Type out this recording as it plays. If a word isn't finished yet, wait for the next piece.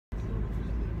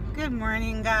Good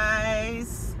morning,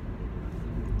 guys.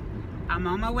 I'm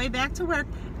on my way back to work.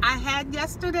 I had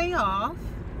yesterday off,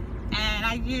 and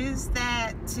I used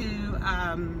that to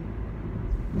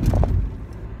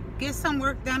get some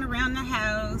work done around the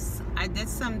house. I did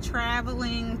some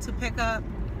traveling to pick up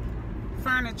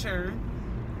furniture,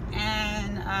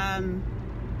 and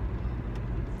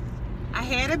I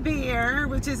had a beer,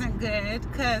 which isn't good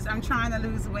because I'm trying to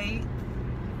lose weight.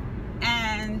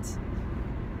 And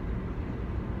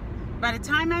by the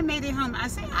time I made it home,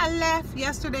 I left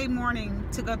yesterday morning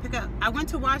to go pick up. I went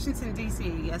to Washington, D.C.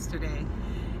 yesterday,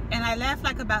 and I left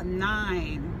like about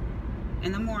 9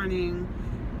 in the morning,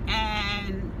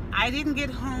 and I didn't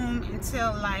get home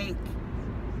until like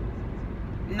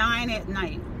 9 at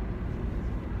night.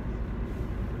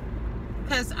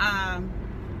 Because I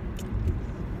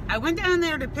went down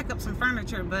there to pick up some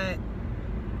furniture, but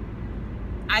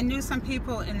I knew some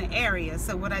people in the area,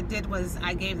 so what I did was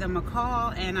I gave them a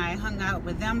call and I hung out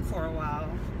with them for a while.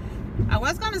 I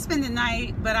was going to spend the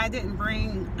night, but I didn't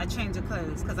bring a change of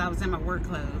clothes because I was in my work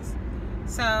clothes.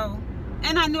 So,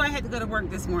 and I knew I had to go to work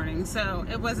this morning, so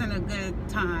it wasn't a good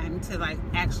time to like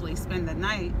actually spend the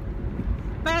night.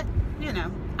 But, you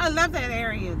know, I love that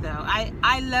area though.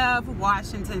 I love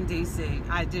Washington, D.C.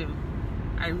 I do.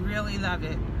 I really love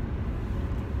it.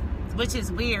 Which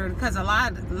is weird because a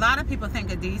lot of people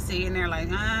think of DC and they're like,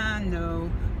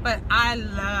 no. But I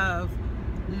love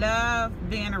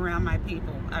being around my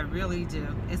people. I really do.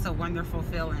 It's a wonderful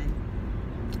feeling.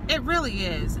 It really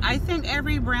is. I think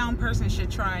every brown person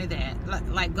should try that.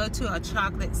 Like go to a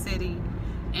chocolate city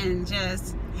and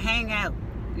just hang out.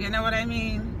 You know what I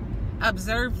mean?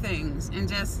 Observe things and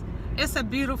just, it's a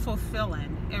beautiful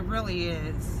feeling. It really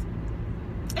is.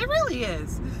 It really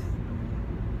is.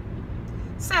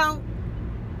 So,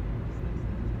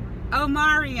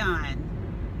 Omarion,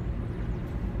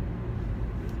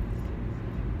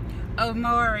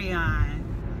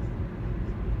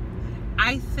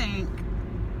 I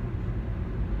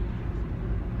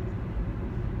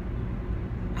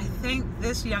think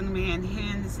this young man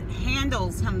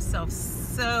handles himself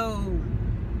so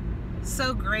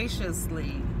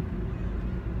graciously.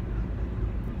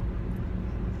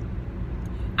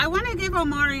 I want to give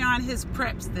Omarion his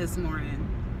preps this morning.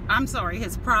 I'm sorry,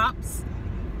 his props.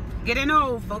 Getting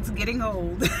old, folks, getting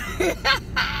old.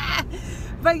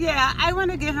 But yeah, I want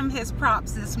to give him his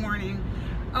props this morning.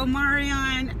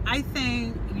 Omarion, I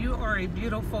think you are a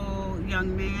beautiful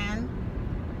young man.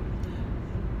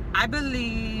 I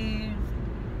believe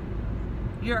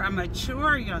you're a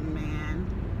mature young man.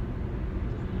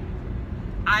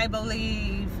 I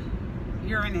believe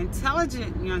you're an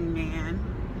intelligent young man.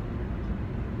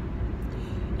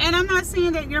 And I'm not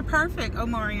saying that you're perfect,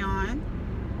 Omarion.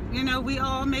 You know, we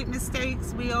all make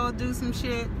mistakes. We all do some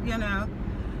shit, you know.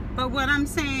 But what I'm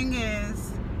saying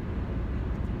is,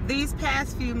 these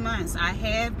past few months, I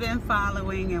have been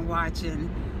following and watching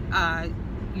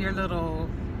your little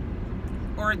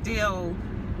ordeal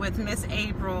with Miss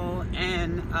April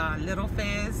and Little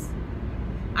Fizz.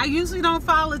 I usually don't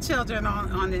follow children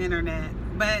on the internet,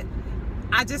 but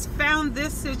I just found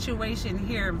this situation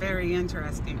here very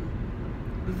interesting.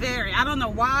 Very. I don't know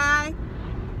why,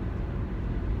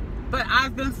 but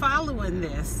I've been following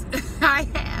this. I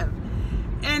have.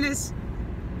 And it's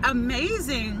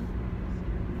amazing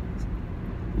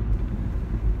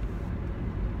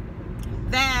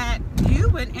that you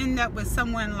would end up with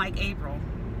someone like April.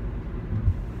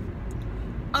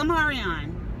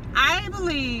 Omarion, I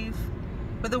believe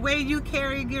with the way you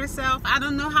carry yourself, I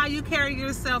don't know how you carry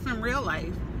yourself in real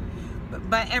life,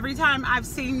 but every time I've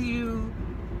seen you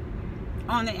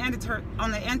on the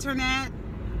internet,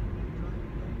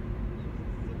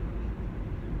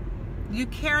 you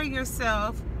carry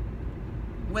yourself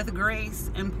with grace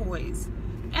and poise.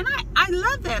 And I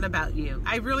love that about you.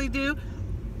 I really do.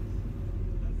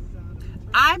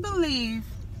 I believe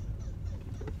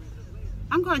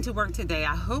I'm going to work today.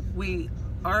 I hope we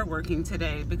are working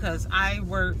today because I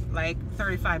work like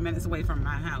 35 minutes away from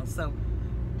my house. So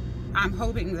I'm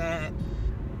hoping that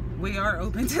we are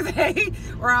open today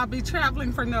or I'll be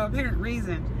traveling for no apparent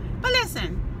reason. But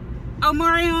listen,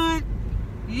 Omarion,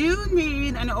 you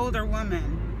need an older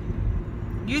woman.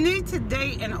 You need to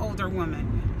date an older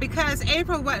woman because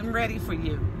April wasn't ready for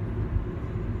you.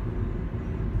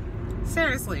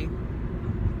 Seriously.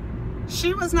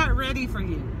 She was not ready for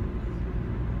you.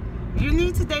 You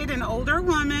need to date an older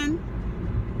woman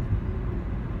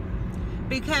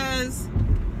because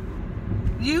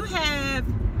you have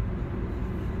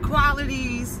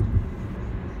qualities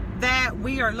that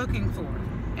we are looking for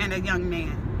in a young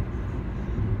man.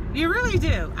 You really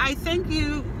do. I think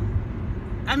you,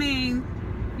 I mean,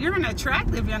 You're an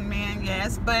attractive young man,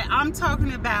 yes, but I'm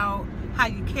talking about how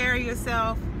you carry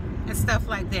yourself and stuff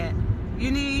like that.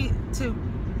 You need to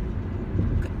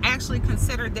actually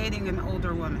consider dating an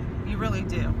older woman. You really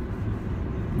do.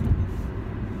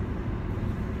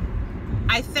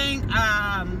 I think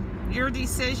your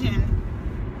decision,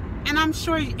 and I'm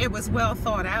sure it was well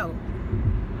thought out,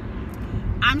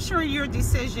 I'm sure your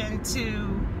decision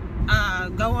to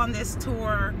go on this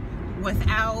tour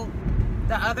without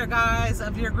the other guys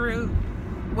of your group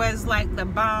was like the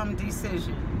bomb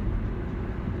decision.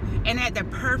 And at the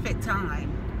perfect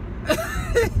time.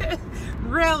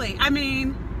 Really, I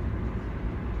mean,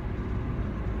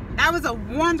 that was a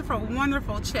wonderful,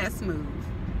 wonderful chess move.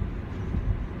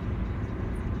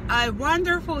 A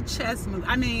wonderful chess move.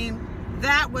 I mean,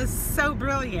 that was so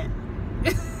brilliant.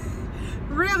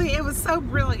 Really, it was so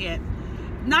brilliant.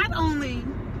 Not only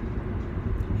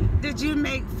did you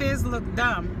make Fizz look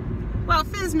dumb, well,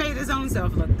 Fizz made his own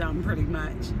self look dumb pretty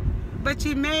much, but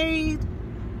you made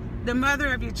the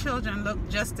mother of your children look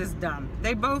just as dumb.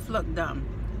 They both look dumb,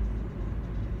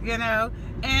 you know,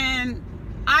 and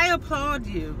I applaud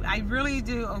you. I really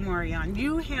do, Omarion.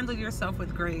 You handle yourself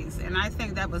with grace, and I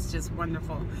think that was just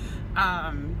wonderful.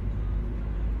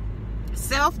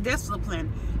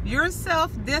 Self-discipline. Your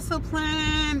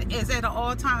self-discipline is at an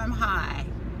all-time high.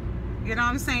 You know what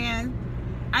I'm saying?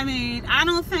 I mean, I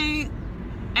don't think,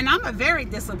 and I'm a very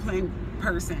disciplined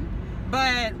person,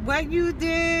 but what you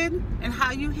did and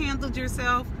how you handled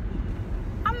yourself,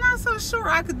 I'm not so sure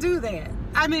I could do that.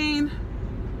 I mean,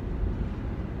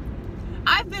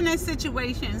 I've been in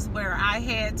situations where I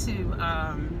had to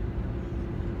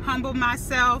humble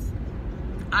myself.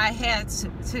 I had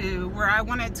to, where I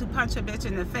wanted to punch a bitch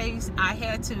in the face, I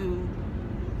had to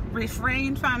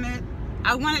refrain from it.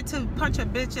 I wanted to punch a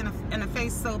bitch in the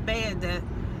face so bad that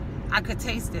I could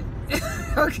taste it.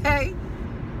 Okay?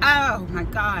 Oh my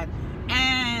God.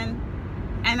 And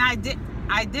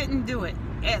I didn't do it.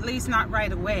 At least not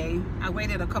right away. I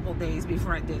waited a couple days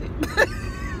before I did it.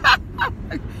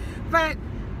 But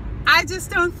I just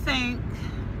don't think,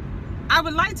 I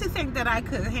would like to think that I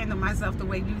could handle myself the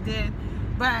way you did,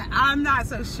 but I'm not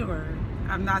so sure.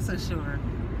 I'm not so sure,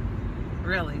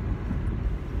 really.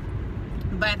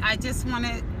 But I just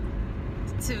wanted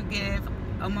to give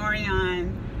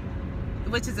Omarion,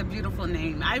 which is a beautiful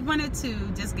name, I wanted to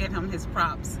just give him his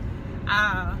props.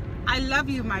 I love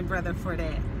you, my brother, for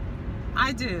that.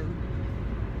 I do.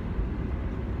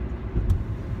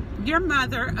 Your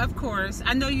mother, of course,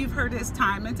 I know you've heard this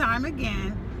time and time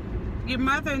again, your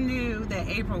mother knew that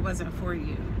April wasn't for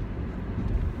you.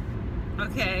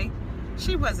 Okay?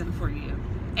 She wasn't for you.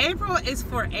 April is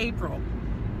for April.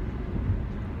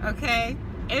 Okay?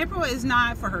 April is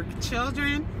not for her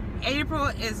children. April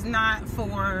is not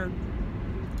for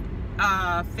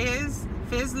Fizz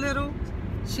Little.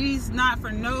 She's not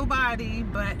for nobody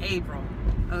but April.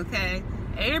 Okay?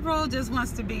 April just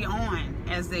wants to be on,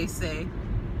 as they say.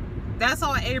 That's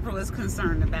all April is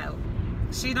concerned about.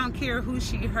 She don't care who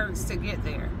she hurts to get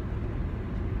there.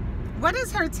 What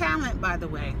is her talent, by the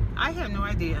way? I have no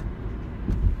idea.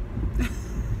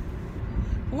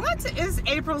 What is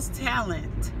April's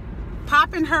talent?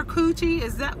 Popping her coochie?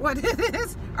 Is that what it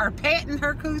is? Or patting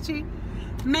her coochie?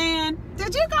 Man,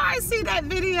 did you guys see that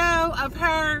video of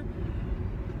her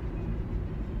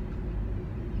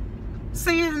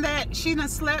saying that she done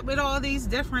slept with all these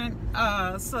different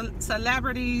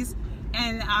celebrities,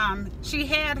 and she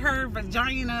had her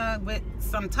vagina with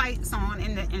some tights on,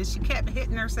 and she kept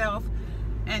hitting herself?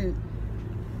 And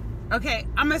okay,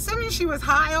 I'm assuming she was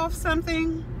high off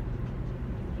something.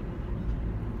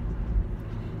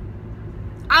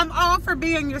 I'm all for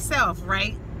being yourself,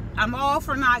 right? I'm all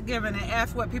for not giving a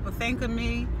F what people think of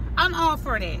me. I'm all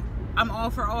for that. I'm all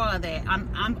for all of that.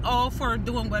 I'm all for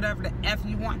doing whatever the F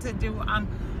you want to do. I'm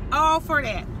all for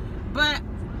that. But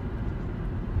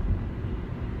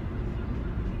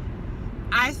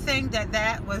I think that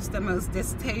that was the most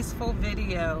distasteful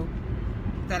video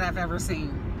that I've ever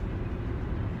seen.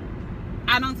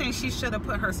 I don't think she should have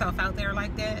put herself out there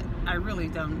like that. I really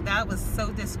don't. That was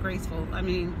so disgraceful. I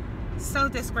mean, so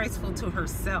disgraceful to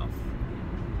herself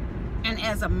and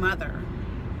as a mother.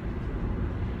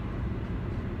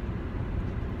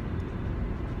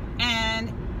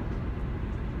 And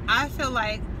I feel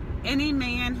like any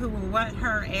man who will want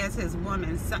her as his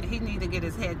woman, he need to get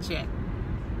his head checked.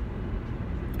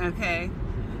 Okay?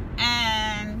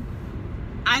 And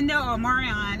I know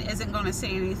Omarion isn't going to say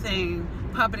anything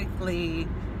publicly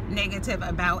negative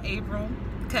about April,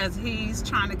 because he's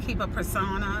trying to keep a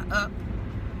persona up,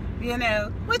 you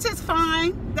know, which is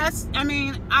fine. That's, I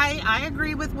mean, I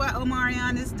agree with what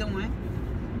Omarion is doing.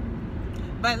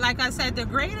 But like I said, the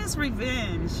greatest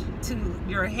revenge to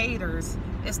your haters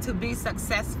is to be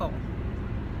successful.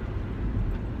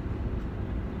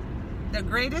 The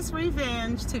greatest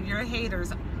revenge to your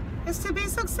haters is to be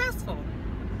successful.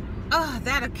 Oh,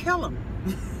 that'll kill them.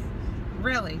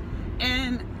 Really.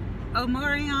 And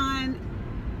Omarion,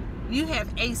 you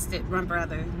have aced it, my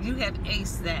brother. You have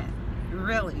aced that.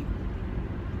 Really.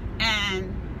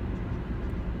 And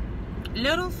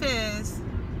Little Fizz,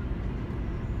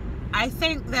 I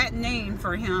think that name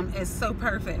for him is so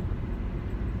perfect.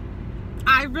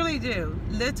 I really do.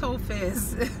 Little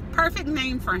Fizz. Perfect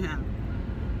name for him.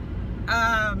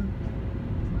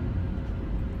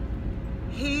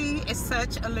 He is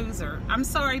such a loser. I'm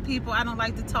sorry, people. I don't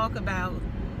like to talk about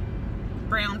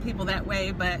brown people that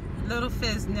way, but Little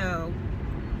Fizz, no.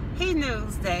 He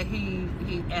knows that he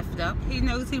effed up. He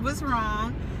knows he was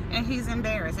wrong, and he's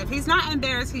embarrassed. If he's not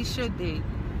embarrassed, he should be.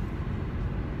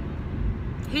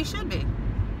 He should be.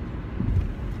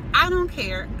 I don't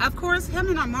care. Of course, him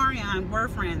and Omarion were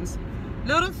friends.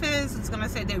 Little Fizz is going to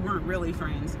say they weren't really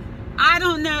friends. I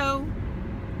don't know.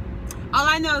 All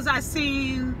I know is I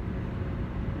seen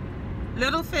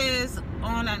Little Fizz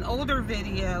on an older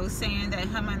video saying that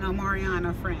him and Omarion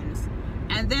are friends.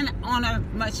 And then on a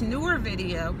much newer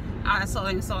video, I saw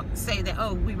him say that,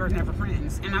 oh, we were never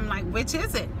friends. And I'm like, which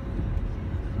is it?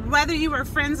 Whether you were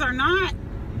friends or not,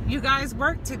 you guys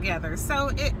worked together. So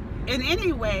it, in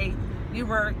any way,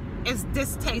 it's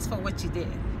distasteful what you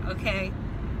did, okay?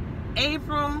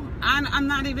 April, I'm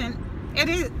not even,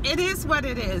 it is what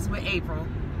it is with April,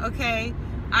 okay?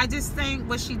 I just think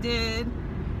what she did,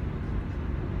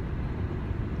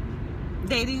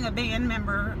 dating a band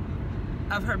member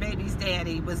of her baby's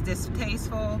daddy, was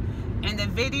distasteful. And the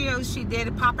videos she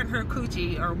did popping her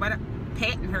coochie, or what,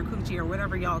 patting her coochie, or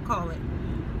whatever y'all call it,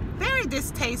 very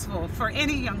distasteful for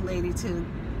any young lady to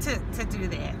do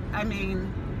that. I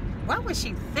mean, what was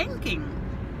she thinking?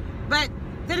 But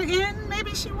then again,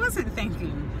 maybe she wasn't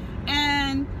thinking.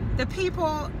 And the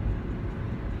people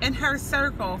in her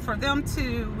circle, for them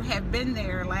to have been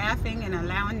there laughing and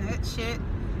allowing that shit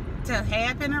to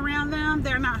happen around them,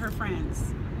 they're not her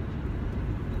friends.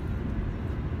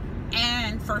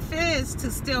 And for Fizz to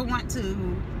still want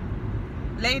to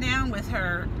lay down with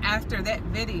her after that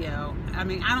video, I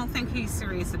mean, I don't think he's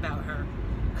serious about her.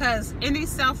 Because any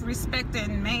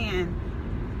self-respecting man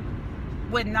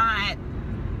would not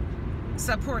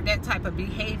support that type of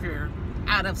behavior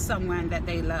out of someone that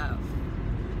they love.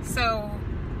 So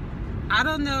I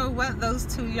don't know what those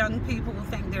two young people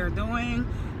think they're doing,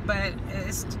 but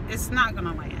it's not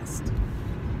gonna last.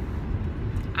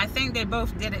 I think they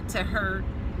both did it to hurt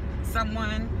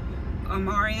someone,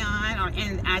 Omarion,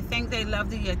 and I think they love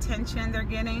the attention they're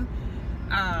getting,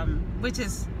 which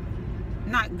is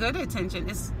not good attention,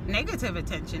 it's negative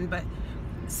attention. But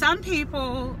some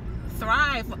people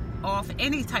thrive off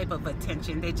any type of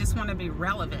attention. They just want to be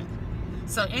relevant.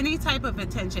 So any type of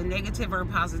attention, negative or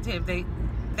positive, they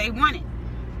want it,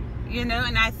 you know.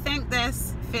 And I think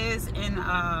that's Fizz and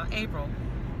April.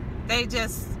 They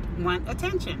just want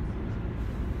attention.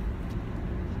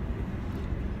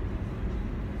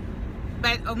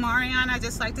 But Omarion, I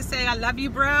just like to say, I love you,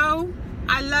 bro.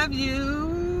 I love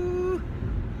you.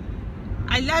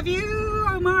 I love you,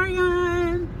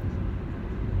 Omarion.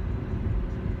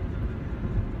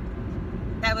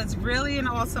 That was really an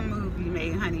awesome move you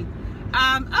made, honey.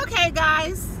 Okay,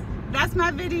 guys, that's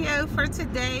my video for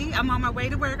today. I'm on my way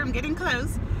to work. I'm getting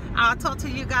close. I'll talk to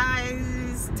you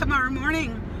guys tomorrow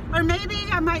morning. Or maybe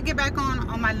I might get back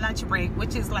on my lunch break,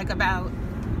 which is like about,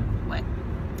 what,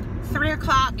 3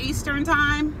 o'clock Eastern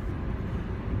time.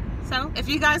 So if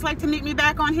you guys like to meet me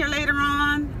back on here later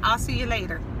on, I'll see you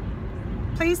later.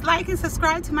 Please like and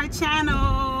subscribe to my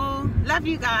channel. Love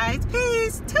you guys.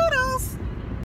 Peace. Toodles.